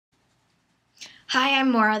Hi,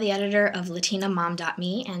 I'm Maura, the editor of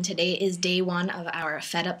LatinaMom.me, and today is day one of our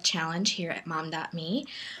Fed Up Challenge here at Mom.me.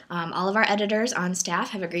 All of our editors on staff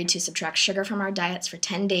have agreed to subtract sugar from our diets for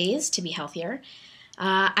 10 days to be healthier.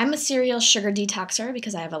 I'm a serial sugar detoxer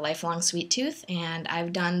because I have a lifelong sweet tooth, and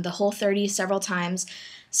I've done the Whole30 several times,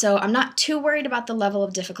 so I'm not too worried about the level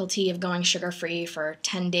of difficulty of going sugar-free for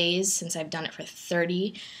 10 days since I've done it for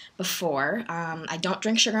 30 before. I don't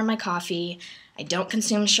drink sugar in my coffee. I don't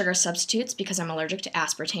consume sugar substitutes because I'm allergic to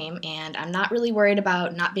aspartame, and I'm not really worried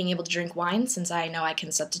about not being able to drink wine since I know I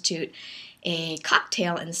can substitute a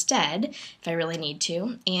cocktail instead if I really need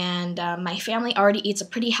to. And my family already eats a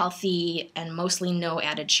pretty healthy and mostly no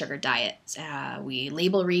added sugar diet. We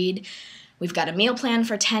label read. We've got a meal plan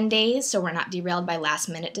for 10 days, so we're not derailed by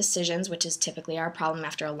last-minute decisions, which is typically our problem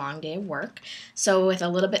after a long day of work. So with a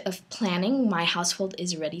little bit of planning, my household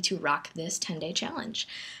is ready to rock this 10-day challenge.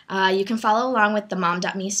 You can follow along with the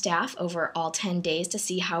Mom.me staff over all 10 days to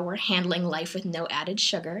see how we're handling life with no added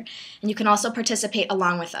sugar. And you can also participate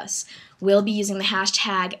along with us. We'll be using the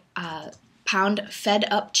hashtag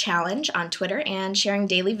 #PoundFedUpChallenge on Twitter and sharing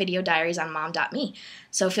daily video diaries on Mom.me.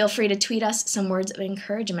 So feel free to tweet us some words of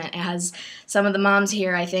encouragement, as some of the moms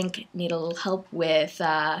here, I think, need a little help with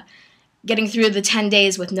getting through the 10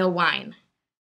 days with no wine.